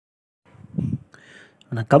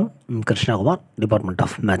வணக்கம். Krishnakumar, department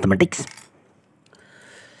of mathematics.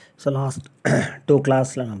 So last 2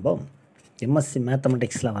 கிளாஸில் நம்ம எம்எஸ்சி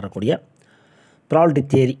மேத்தமெட்டிக்ஸில் வரக்கூடிய ப்ராபபிலிட்டி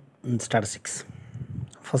தியரி இன் ஸ்டாட்டிஸ்டிக்ஸ்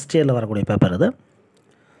ஃபஸ்ட் இயரில் வரக்கூடிய பேப்பர் இது.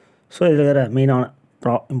 ஸோ இதில் வேறு மெயினான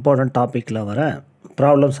இம்பார்ட்டண்ட் டாப்பிக்கில் வர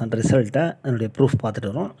ப்ராப்ளம்ஸ் அண்ட் ரிசல்ட்டை என்னுடைய ப்ரூஃப்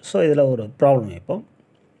பார்த்துட்டு வரோம். ஸோ இதில் ஒரு ப்ராப்ளம் வைப்போம்.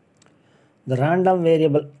 த random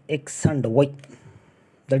variable X and Y,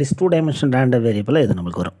 that is 2 dimension random variable இது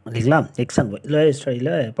நம்மளுக்கு வரும் இல்லைங்களா. எக்ஸ் அண்ட் ஒய் இல்லை ஸ்டடியில்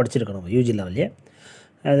படிச்சிருக்கோம் நம்ம யூஜி லெவல்லே.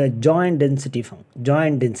 அது ஜாயிண்ட் டென்சிட்டி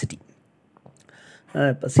ஜாயிண்ட் டென்சிட்டி.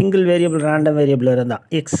 இப்போ சிங்கிள் வேரியபிள் ரேண்டம் வேரியபிள் இருந்தால்,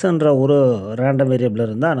 எக்ஸுன்ற ஒரு ரேண்டம் வேரியபிள்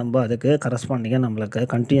இருந்தால் நம்ம அதுக்கு கரஸ்பாண்டிங்காக நம்மளுக்கு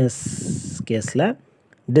கண்டினியூஸ் கேஸில்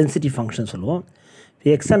டென்சிட்டி ஃபங்க்ஷன் சொல்லுவோம்.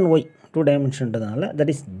 இப்போ X and Y 2 டைமென்ஷன்றதுனால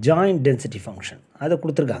that is joint density function அதை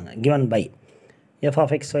கொடுத்துருக்காங்க. Given by f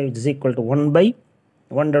of x y is equal to 1 by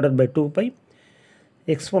 1 divided by 2 pi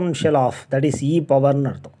exponential of, that is e power ன்னு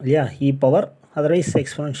அர்த்தம் இல்லையா. e power, otherwise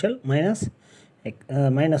exponential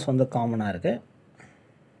minus வந்து காமனாக இருக்குது.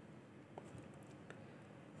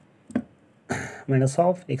 Minus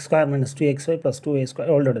of X square minus 2xy plus 2a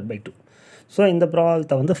square whole divided by 2. So இந்த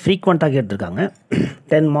ப்ராப்ளத்தை வந்து ஃப்ரீக்வெண்ட்டாக கேட்டிருக்காங்க.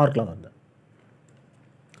 10 மார்க்கில் வந்து.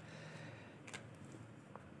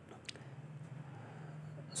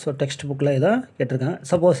 ஸோ டெக்ஸ்ட் புக்கில் இதை கேட்டிருக்காங்க.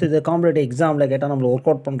 சப்போஸ் இது காம்படிட்டிவ் எக்ஸாமில் கேட்டால் நம்மளை ஒர்க்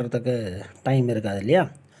அவுட் பண்ணுறதுக்கு டைம் இருக்காது இல்லையா.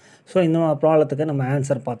 ஸோ இந்த ப்ராப்ளத்துக்கு நம்ம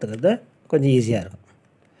ஆன்சர் பார்த்துக்கிறது கொஞ்சம் ஈஸியாக இருக்கும்.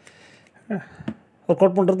 ஒர்க்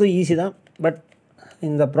அவுட் பண்ணுறது ஈஸி தான், பட்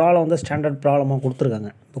இந்த ப்ராப்ளம் வந்து ஸ்டாண்டர்ட் ப்ராப்ளமாக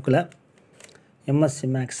கொடுத்துருக்காங்க புக்கில், எம்எஸ்சி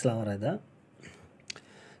மேக்ஸில் வர இதை.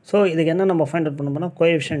 ஸோ இதுக்கு என்ன நம்ம ஃபைண்ட் அவுட் பண்ண போனால்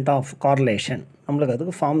கோஎஃபிஷியன்ட் ஆஃப் கார்லேஷன், நம்மளுக்கு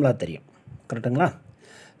அதுக்கு ஃபார்முலா தெரியும் கரெக்டுங்களா.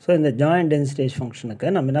 ஸோ இந்த ஜாயிண்ட் டென்சிட்டி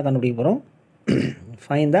ஃபங்க்ஷனுக்கு நம்ம என்ன கண்டுபிடிக்க போகிறோம்,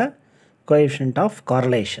 find the coefficient of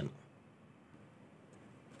correlation.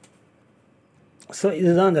 So this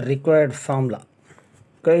is the required formula,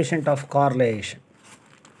 coefficient of correlation.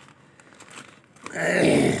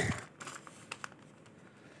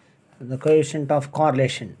 The coefficient of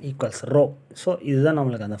correlation equals rho. So this is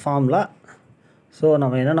the formula. So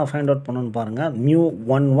நம்ம என்ன find out பண்ணனும் பாருங்க,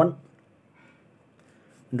 mu11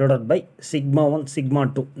 divided by sigma 1 sigma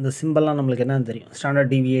 2. இந்த சிம்பிள்லாம் நம்மளுக்கு என்ன தெரியும், standard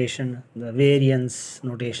deviation, இந்த variance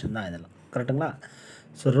notation தான் இதெல்லாம் கரெக்டுங்களா.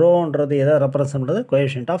 ஸோ ரோன்றது எதை ரெப்ரசன்ட் பண்ணுறது,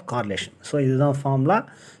 கோஎஃபிஷியன்ட் ஆஃப் கார்லேஷன். ஸோ இதுதான் ஃபார்முலா.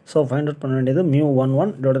 ஸோ ஃபைண்ட் அவுட் பண்ண வேண்டியது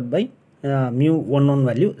mu11 divided by mu11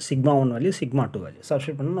 value, sigma 1 value, sigma 2 value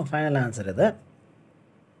substitute பண்ணணும். ஃபைனல் ஆன்சர் இது.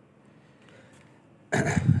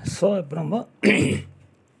 ஸோ இப்போ நம்ம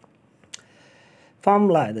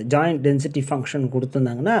ஃபார்முலா இது ஜாயிண்ட் டென்சிட்டி ஃபங்க்ஷன்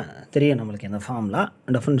கொடுத்துருந்தாங்கன்னா தெரியும் நம்மளுக்கு. இந்த ஃபார்முலா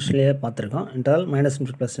டெஃபினிஷன்லேயே பார்த்துருக்கோம். Interval minus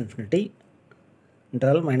infinity plus infinity,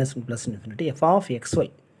 interval minus infinity plus infinity F of X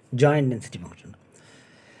Y joint density function,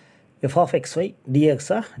 F of X Y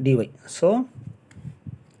டிஎக்ஸா dy. So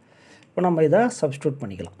இப்போ நம்ம இதை சப்ஸ்டியூட்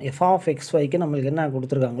பண்ணிக்கலாம். எஃப் ஆஃப் எக்ஸ் ஒய்க்கு நம்மளுக்கு என்ன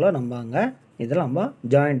கொடுத்துருக்காங்களோ நம்ம அங்கே இதில் நம்ம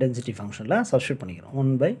ஜாயிண்ட் டென்சிட்டி ஃபங்க்ஷனில் சப்ஸ்டியூட் பண்ணிக்கிறோம்.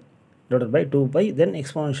 1 by divided by 2 pi then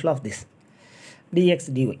exponential of this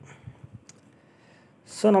dx dy.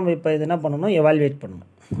 So நம்ம இப்போ இது என்ன பண்ணணும், எவாலுவேட் பண்ணணும்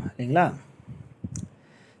இல்லைங்களா.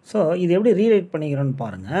 ஸோ இது எப்படி ரீரைட் பண்ணிக்கிறோன்னு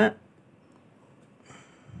பாருங்கள்.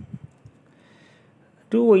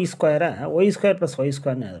 2y ஸ்கொயரை ஒய் ஸ்கொயர் ப்ளஸ் ஒய்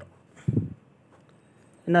ஸ்கொயர்னு எழுதுறோம்.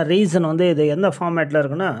 ஏன்னா ரீசன் வந்து இது எந்த ஃபார்மேட்டில்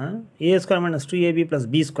இருக்குன்னா ஏ square minus 2ab plus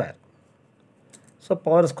B square. So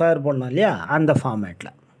power square போடலாம் இல்லையா, அந்த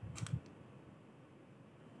ஃபார்மேட்டில்.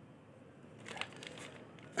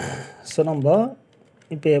 ஸோ நம்ம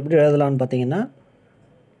இப்போ எப்படி எழுதலான்னு பார்த்தீங்கன்னா,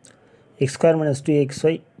 X square minus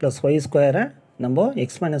 2xy plus Y ஸ்கொயரை நம்ம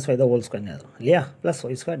எக்ஸ் மைனஸ் ஒய் தான் ஹோல் ஸ்கொயர் எழுதுறோம் இல்லையா, plus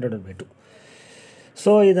Y square divided by 2.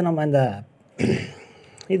 So இது நம்ம இந்த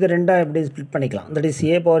இது ரெண்டாக எப்படி ஸ்ப்ளிட் பண்ணிக்கலாம். That is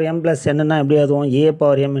a power M plus என்னன்னா எப்படி எழுதுவோம், a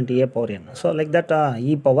power M into a power n. So like that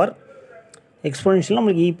e power exponential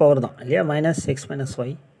நம்மளுக்கு இ பவர் தான் இல்லையா, minus X minus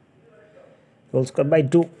Y whole square by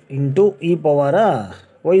 2 into e பவரை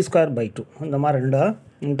Y square by 2. இந்த மாதிரி ரெண்டு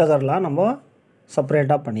இன்டகர்லாம் நம்ம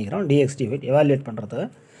செப்பரேட்டாக பண்ணிக்கிறோம் டிஎக்ஸ் டிஒய் எவாலுவேட் பண்ணுறது.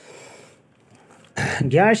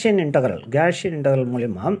 கேஷியன் இன்டகரல்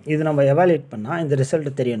மூலிமா இது நம்ம எவாலுவேட் பண்ணால் இந்த ரிசல்ட்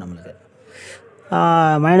தெரியும் நம்மளுக்கு.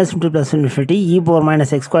 Minus into plus infinity e power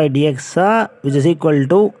minus X square டிஎக்ஸா which is equal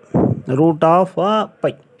to root of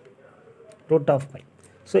by.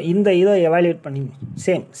 So இந்த இதை எவாலுவேட் பண்ணி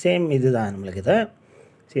சேம் இது தான் நம்மளுக்கு இது.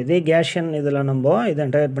 ஸோ இதே கேஷியன் இதில் நம்ம இதை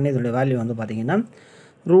இன்டகரேட் பண்ணி இதோடைய வேல்யூ வந்து பார்த்திங்கன்னா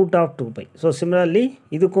ரூட் ஆஃப் 2π. ஸோ சிமிலர்லி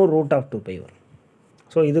இதுக்கும் ரூட் ஆஃப் 2π வரும்.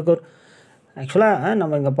 ஸோ இதுக்கு ஒரு ஆக்சுவலாக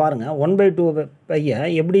நம்ம இங்கே பாருங்கள் 1/2π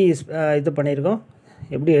எப்படி இது பண்ணியிருக்கோம்,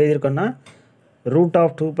 எப்படி எழுதியிருக்கோன்னா root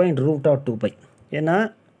of 2π int root of 2π. ஏன்னா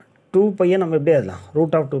 2π நம்ம எப்படி எழுதலாம்,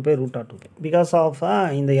 ரூட் ஆஃப் 2π பிகாஸ் ஆஃப்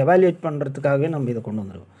இந்த எவாலுவேட் பண்ணுறதுக்காகவே நம்ம இதை கொண்டு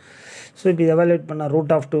வந்துருக்கோம். ஸோ இப்போ இது எவாலுவேட் பண்ணால்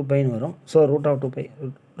ரூட் ஆஃப் 2 பைன்னு வரும். So root of 2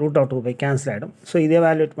 by cancel ஆகிடும். ஸோ இதே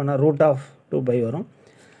எவாலுவேட் பண்ணால் ரூட் ஆஃப் 2 பை வரும்.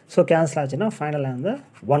 ஸோ கேன்சல் ஆச்சுன்னா ஃபைனலாக வந்து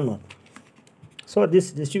 1 வரும். So this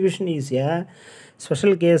distribution is a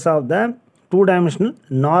special case of the 2-dimensional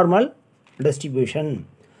normal distribution.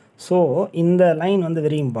 So இந்த லைன் வந்து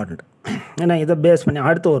வெரி இம்பார்ட்டண்ட். ஏன்னா இதை பேஸ் பண்ணி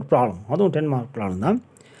அடுத்த ஒரு ப்ராப்ளம், அதுவும் 10 மார்க் ப்ராப்ளம் தான்.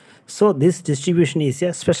 So this distribution is a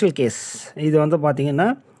special case. இது வந்து பார்த்திங்கன்னா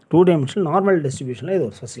 2-dimensional நார்மல் டிஸ்ட்ரிபியூஷனில் இது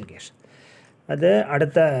ஒரு ஸ்பெஷல் கேஸ். அது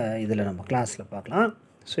அடுத்த இதில் நம்ம கிளாஸில் பார்க்கலாம்.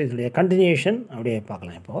 ஸோ இதனுடைய கண்டினியூஷன் அப்படியே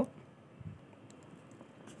பார்க்கலாம். இப்போது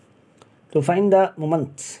to find the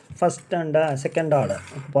moments first and second order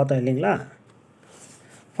பார்த்தோம் இல்லைங்களா,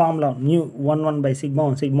 ஃபார்முலா நியூ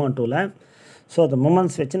 1/σ1 σ2ல். ஸோ அந்த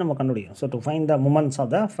மொமெண்ட்ஸ் வச்சு நம்ம கண்டுபிடிக்கும். So to find the moments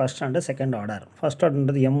of the first and second order. First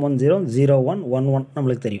ஆர்டர்ன்றது M10 01 11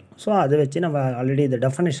 நம்மளுக்கு தெரியும். ஸோ அதை வச்சு நம்ம ஆல்ரெடி இந்த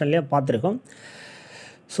டெஃபனிஷன்லேயே பார்த்துருக்கோம்.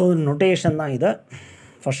 ஸோ நொட்டேஷன் தான் இது.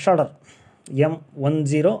 ஃபஸ்ட் ஆர்டர்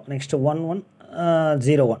M10 நெக்ஸ்ட்டு 11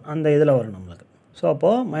 01 அந்த இதில் வரும் நம்மளுக்கு. ஸோ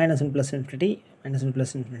அப்போது minus in plus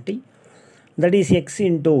infinity that is X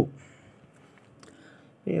into,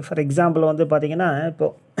 for example வந்து பார்த்திங்கன்னா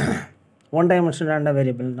இப்போது 1-dimensional ரேண்டம்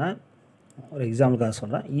வேரியபிள்னால் ஒரு எக்ஸாம்பிளுக்காக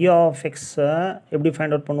சொல்கிறேன். ஆஃப் எக்ஸ் எப்படி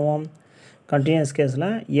ஃபைண்ட் அவுட் பண்ணுவோம், கண்டினியூஸ் கேஸில்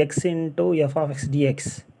X into F of X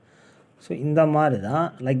dx. So இந்த மாதிரி தான்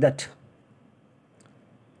லைக் தட்.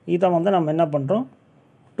 இதை வந்து நம்ம என்ன பண்ணுறோம்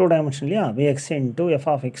 2-dimensionலையா X into F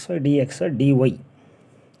of X dx dy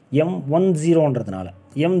M10ன்றதுனால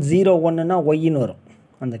M01ன்னா ஒய்ன்னு வரும்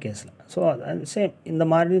அந்த கேஸில். ஸோ அது சேம் இந்த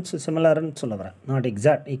மாதிரி சிமிலர்னு சொல்ல வரேன், நாட்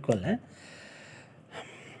எக்ஸாக்ட் ஈக்குவல்.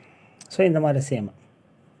 ஸோ இந்த மாதிரி சேம்.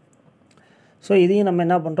 ஸோ இதையும் நம்ம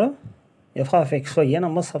என்ன பண்ணுறோம் எஃப் ஆஃப் எக்ஸ் ஒய்யை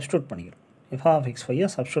நம்ம சப்ஸ்டியூட் பண்ணிக்கிறோம். எஃப் ஆஃப் எக்ஸ் ஒய்யை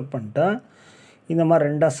சப்ஸ்டியூட் பண்ணிட்டா இந்த மாதிரி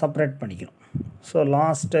ரெண்டாக செப்பரேட் பண்ணிக்கிறோம். ஸோ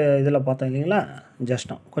லாஸ்ட்டு இதில் பார்த்தோம் இல்லைங்களா,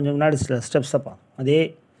 ஜஸ்ட் கொஞ்சம் முன்னாடி சில ஸ்டெப்ஸை பார்த்தோம். அதே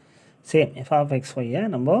சேம் எஃப் ஆஃப் எக்ஸ் ஒய்யை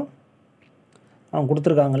நம்ம அவங்க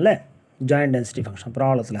கொடுத்துருக்காங்கல்ல ஜாயிண்ட் டென்சிட்டி ஃபங்க்ஷன்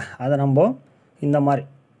ப்ராப்ளத்தில், அதை நம்ம இந்த மாதிரி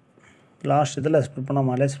லாஸ்ட் இதில் ஸ்ப்ளிட் பண்ண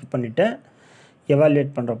மாதிரிலே ஸ்ப்ளிட் பண்ணிவிட்டு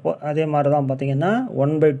எவாலுவேட் பண்ணுறப்போ அதே மாதிரி தான் பார்த்திங்கன்னா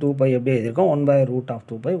 1/2π எப்படி எழுதியிருக்கோம்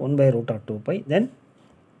 1/√2π 1/√2π. தென்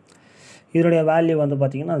இதனுடைய வேல்யூ வந்து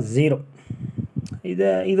பார்த்திங்கன்னா 0.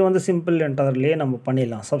 இது வந்து சிம்பிள் இன்டகரல்லையே நம்ம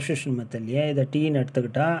பண்ணிடலாம் சப்ஸ்டியூஷன் மெத்தட்லேயே. இதை டீன்னு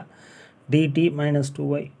எடுத்துக்கிட்டால் dt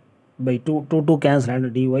 -2y/2 கேன்சல்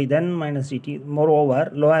ஆகிடும் dy தென் -dt more over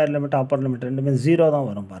lower limit upper limit ரெண்டுமே 0 தான்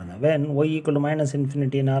வரும் பாருங்கள். வென் y =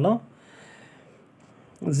 -∞னாலும்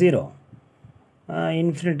 0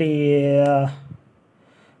 infinity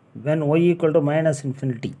when y equal to -∞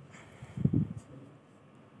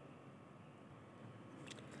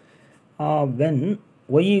 when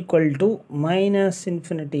y equal to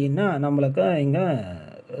 -∞னா நம்மளுக்கு இங்கே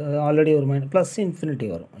ஆல்ரெடி ஒரு +∞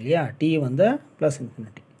 வரும் இல்லையா, t வந்து +∞.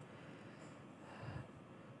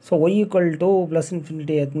 ஸோ y equal to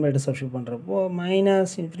 +∞ எத்தனை எடுத்து சப்ஸ்டியூட் பண்ணுறப்போ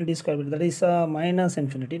 -∞² தட் இஸ்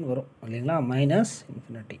 -∞ வரும் இல்லைங்களா, -∞.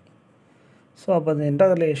 ஸோ அப்போ அந்த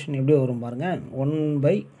இன்டகரலேஷன் எப்படி வரும் பாருங்கள்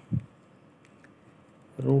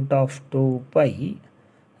 1/√2π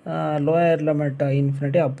லோயர் லிமிட் ∞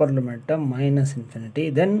 அப்பர் லிமிட் -∞.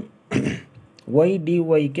 தென் y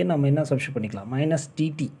dyக்கு நம்ம என்ன சப்ஸ்டியூட் பண்ணிக்கலாம்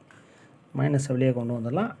 -dt மைனஸ் வெளியே கொண்டு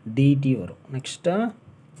வந்துடலாம் dt வரும். நெக்ஸ்ட்டு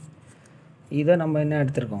இதை நம்ம என்ன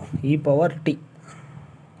எடுத்துருக்கோம் e⁻t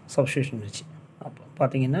சப்ஸ்டியூஷன் வச்சு. அப்போ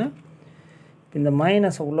பார்த்தீங்கன்னா இந்த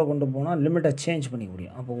மைனஸை உள்ளே கொண்டு போனால் லிமிட்டை சேஞ்ச் பண்ணிக்க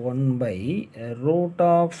முடியும். அப்போ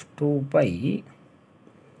 1/√2π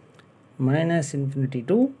 -∞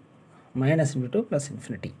 to -∞ to +∞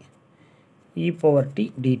 e⁻t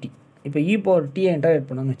dt. இப்போ e⁻t இன்டகிரேட்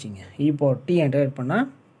பண்ணான்னு வச்சுங்க, e⁻t இன்டகிரேட் பண்ணால்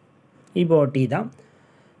e⁻t தான்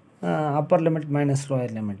upper limit minus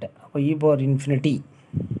lower limit. அப்போ e⁻∞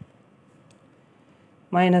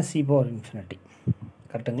 மைனஸ் e⁻∞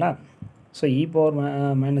 கரெக்டுங்களா. ஸோ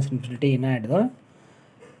e⁻∞ என்ன ஆகிடுதோ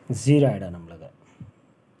 0 ஆகிடும் நம்மளுக்கு.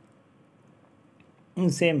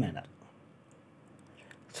 Same manor.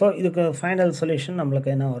 ஸோ இதுக்கு ஃபைனல் சொல்யூஷன் நம்மளுக்கு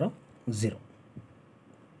என்ன வரும் 0.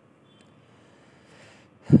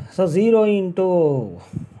 ஸோ 0 இன்ட்டு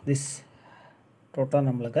திஸ் டோட்டல்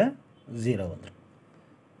நம்மளுக்கு 0 வந்துடும்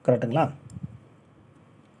கரெக்டுங்களா.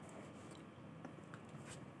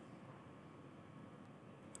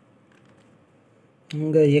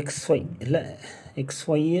 இங்கே xy இல்லை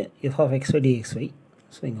xy f of xy dxy.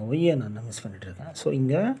 So இங்கே ஒய்யை நான் மிஸ் பண்ணிட்டுருக்கேன். ஸோ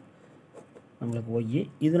இங்கே நம்மளுக்கு ஒய்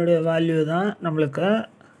இதனுடைய வேல்யூ தான் நம்மளுக்கு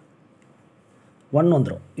 1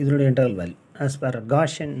 வந்துடும். இதனுடைய interval value as per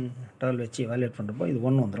Gaussian interval வச்சு வேல்யூட் பண்ணுறப்போ இது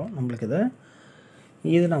 1 வந்துடும் நம்மளுக்கு.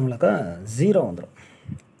 இது நம்மளுக்கு 0 வந்துடும்.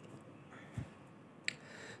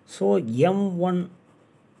 ஸோ M10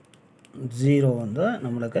 வந்து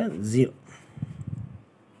நம்மளுக்கு 0.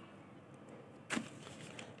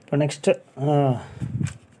 இப்போ நெக்ஸ்ட்டு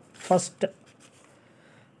ஃபஸ்ட்டு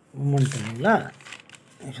மூமெண்ட் இல்லைங்களா,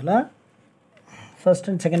 ஆக்சுவலாக first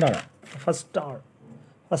and second order.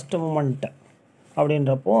 First moment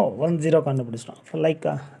அப்படின்றப்போ 1 0 கண்டுபிடிச்சிட்டோம். லைக்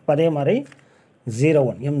அதே மாதிரி 0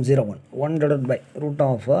 1 m01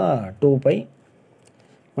 1/√2π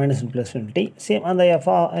minus plus infinity. Same அந்த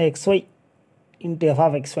fxy இன்ட்டு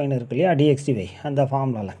f(xy)ன்னு இருக்கு இல்லையா, dxdy அந்த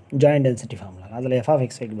ஃபார்முலாவில் ஜாயிண்ட் டென்சிட்டி ஃபார்முலா, அதில்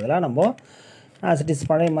f(xy)க்கு பதிலாக நம்ம ஆஸ் இட் இஸ்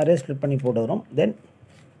பழைய மாதிரியே ஸ்ப்ளிட் பண்ணி போட்டுக்கிறோம். தென்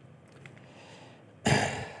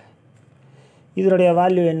இதனுடைய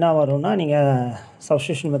வேல்யூ என்ன வரும்னா, நீங்கள்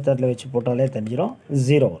சப்ஸ்டியூஷன் மெத்தடில் வச்சு போட்டாலே தெரிஞ்சிடும்,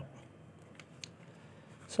 0 வரும்.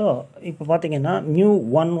 ஸோ இப்போ பார்த்தீங்கன்னா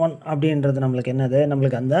μ11 அப்படின்றது நம்மளுக்கு என்னது,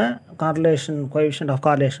 நம்மளுக்கு அந்த கார்லேஷன் கோஎஃபிஷியன்ட் ஆஃப்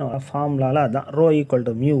கார்லேஷன் ஃபார்முலாவில் அதுதான் ρ =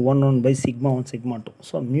 μ11/σ1 σ2.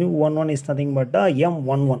 So μ11 is nothing but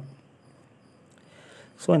m11.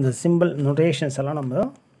 So இந்த சிம்பிள் நோட்டேஷன்ஸ் எல்லாம் நம்ம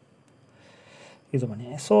இது பண்ணி,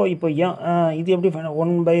 ஸோ இப்போ இது எப்படி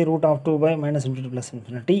 1/√2π -∞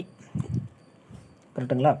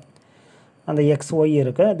 கரெக்டுங்களா. அந்த xy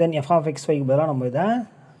இருக்குது. தென் f(xy)க்கு பதிலாக நம்ம இதை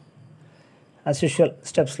as usual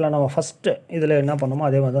ஸ்டெப்ஸில் நம்ம ஃபஸ்ட்டு இதில் என்ன பண்ணுமோ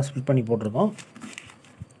அதே மாதிரி தான் ஸ்ப்ளிட் பண்ணி போட்டிருக்கோம்.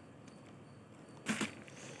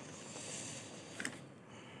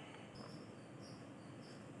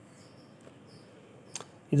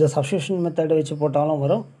 இதை சப்ஸ்டியூஷன் மெத்தட் வச்சு போட்டாலும்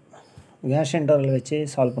வரும், கேஷியன் இன்டர்வல் வச்சு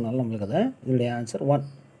சால்வ் பண்ணாலும் நம்மளுக்கு அதை இதோடைய answer 1.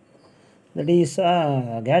 That is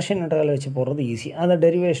casein interval வச்சு போடுறது ஈஸி, அந்த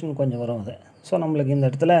டெரிவேஷன் கொஞ்சம் வரும் அது. ஸோ நம்மளுக்கு இந்த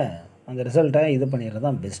இடத்துல அந்த ரிசல்ட்டை இது பண்ணிடுறது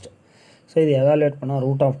தான் பெஸ்ட்டு. ஸோ இது எவாலுவேட் பண்ணால்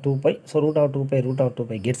 √2π. So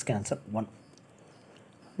 √2π gets cancel 1.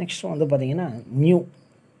 நெக்ஸ்ட் வந்து பார்த்திங்கன்னா new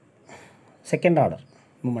second order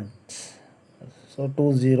moments. So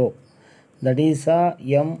 20 that is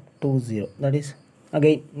m20. That is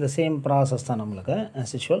again இந்த சேம் ப்ராசஸ் தான் நம்மளுக்கு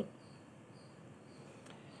ஆஸ் யூஷுவல்.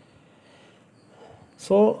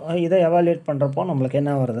 ஸோ இதை எவாலுவேட் பண்ணுறப்போ நம்மளுக்கு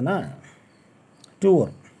என்ன வருதுன்னா 2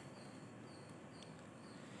 வரும்.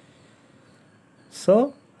 ஸோ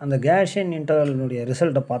அந்த கேஷியன் இன்டர்வலினுடைய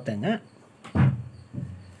ரிசல்ட்டை பார்த்தேங்க,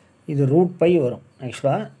 இது √π வரும்.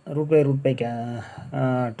 ஆக்சுவலாக √π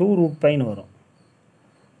 2√πன்னு வரும்.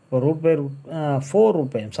 இப்போ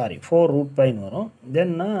 √4√πன்னு வரும்.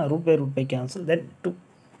 தென் √π கேன்சல், தென் 2.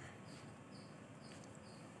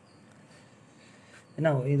 ஏன்னா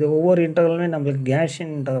இது ஒவ்வொரு இன்டர்வலுமே நம்மளுக்கு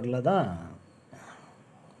கேஷியன் இன்டர்வலில் தான்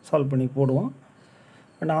சால்வ் பண்ணி போடுவோம்.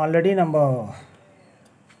 பட் ஆல்ரெடி நம்ம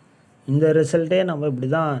இந்த ரிசல்ட்டே நம்ம இப்படி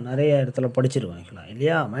தான் நிறைய இடத்துல படிச்சிருக்கோம் ஆக்சுவலாக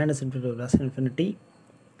இல்லையா. -∞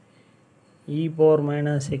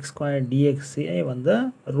 e⁻−x² dx வந்து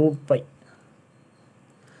 √π.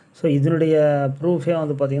 ஸோ இதனுடைய ப்ரூஃபே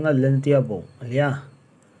வந்து பார்த்திங்கன்னா லென்த்தியாக போகும் இல்லையா.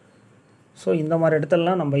 ஸோ இந்த மாதிரி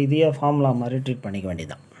இடத்துலலாம் நம்ம இதையே ஃபார்முலா மாதிரி ட்ரீட் பண்ணிக்க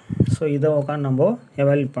வேண்டியதான். ஸோ இதை உட்காந்து நம்ம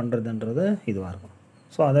எவாலுவேட் பண்ணுறதுன்றது இதுவாக இருக்கும்.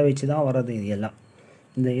 ஸோ அதை வச்சு தான் வர்றது இது எல்லாம்.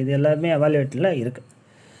 இது எல்லாருமே எவாலுவேட்டில் இருக்குது.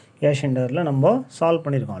 கேஷியன் இன்டர்வலில் நம்ம சால்வ்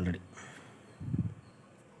பண்ணியிருக்கோம் ஆல்ரெடி.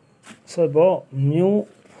 ஸோ இப்போது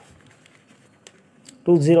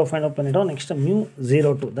μ20 ஃபைண்ட் அவுட் பண்ணிட்டோம். Next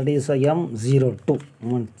μ02 that is m02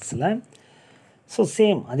 மூமெண்ட்ஸில். So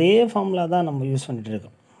same அதே ஃபார்முலா தான் நம்ம யூஸ் பண்ணிகிட்டு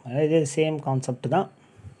இருக்கோம். இதே சேம் கான்செப்ட் தான்.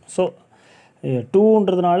 ஸோ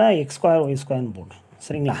 2ன்றதுனால x² y² போட்டுரும்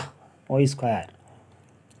சரிங்களா. y².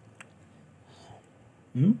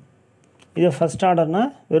 இது ஃபஸ்ட்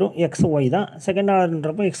ஆர்டர்னால் வெறும் xy தான். செகண்ட்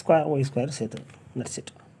ஆர்டர்ன்றப்போ x² y² சேர்த்து that's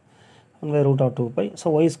it. 1/√2π. So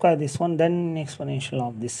y² this one, then exponential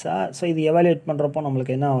of this. So இது எவாலுவேட் பண்ணுறப்போ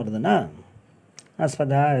நம்மளுக்கு என்ன வருதுன்னா, as per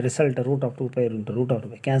the result √2π into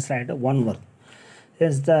 √2π cancel ஆகிட்டு 1 வருது.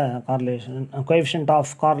 Hence the correlation coefficient of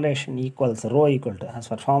correlation equals ρ = as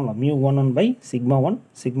per formula μ11/σ1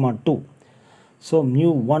 σ2. So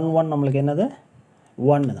μ11 நம்மளுக்கு என்னது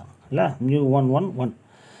 1 தான் இல்லை, μ11 1.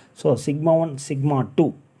 So σ1 σ2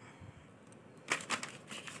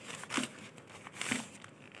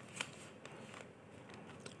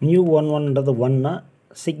 μ11ன்றது 1னா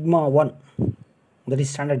σ1 that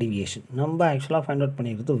is standard deviation. நம்ம ஆக்சுவலாக ஃபைண்ட் அவுட்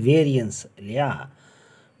பண்ணிக்கிறது வேரியன்ஸ் இல்லையா.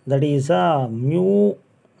 That is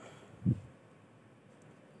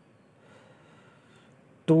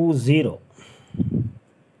μ20.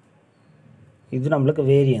 இது நம்மளுக்கு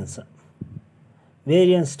வேரியன்ஸ்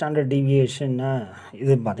ஸ்டாண்டர்ட் டிவியேஷன்னா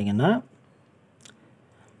இது பார்த்திங்கன்னா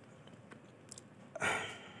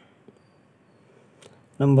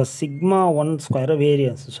நம்ம σ1²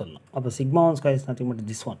 வேரியன்ஸ் சொல்லலாம். அப்போ σ1² is nothing but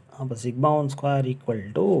this one. அப்போ σ1² =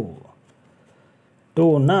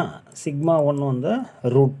 2ன்னா σ1 வந்து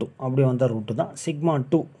 √2 அப்படி வந்தால் √2 தான்.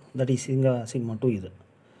 σ2 தட் இஸ் இங்கே σ2 இது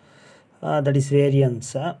that is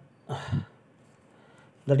variance,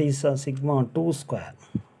 that is σ2².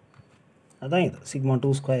 அதான் இது சிக்மா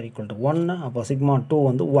 2 ஸ்கொயர் ஈக்குவல் டு 1. அப்போ சிக்மா 2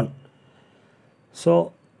 வந்து 1. ஸோ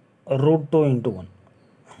ரூட் 2 இன்ட்டு 1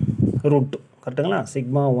 ரூட் 2 கரெக்டுங்களா.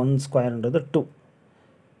 சிக்மா 1 ஸ்கொயர்ன்றது 2,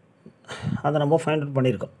 அதை நம்ம ஃபைண்ட் அவுட்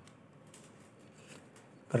பண்ணியிருக்கோம்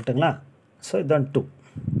கரெக்டுங்களா. ஸோ இதுதான் 2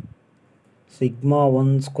 sigma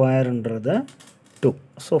 1 ஸ்கொயர்ன்றது 2.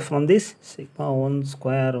 So from this sigma 1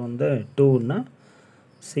 square வந்து 2ன்னா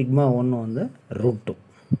சிக்மா 1 வந்து ரூட் 2.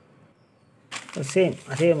 சேம்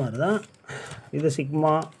அதே மாதிரி தான் இது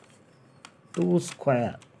sigma 2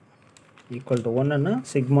 square equal to 1ன்னா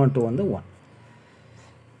sigma 2 வந்து 1.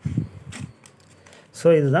 ஸோ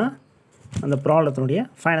இதுதான் அந்த ப்ராப்ளத்தினுடைய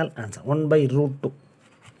ஃபைனல் ஆன்சர் 1/√2.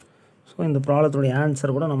 ஸோ இந்த ப்ராப்ளத்தினுடைய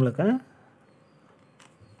ஆன்சர் கூட நம்மளுக்கு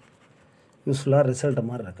யூஸ்ஃபுல்லாக ரிசல்ட்டு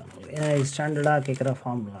மாதிரி இருக்கு. ஏன்னா இது ஸ்டாண்டர்டாக கேட்குற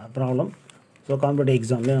ஃபார்முலா ப்ராப்ளம். ஸோ காம்படிட்டிவ்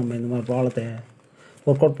எக்ஸாம்லேயே நம்ம இந்த மாதிரி ப்ராப்ளத்தை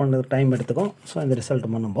ஒர்க் அவுட் பண்ணுறதுக்கு டைம் எடுத்துக்கும். ஸோ இந்த ரிசல்ட்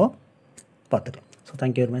நம்ம பார்த்துக்கலாம். ஸோ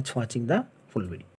தேங்க்யூ வெரி மச் வாட்சிங் த ஃபுல் வீடியோ.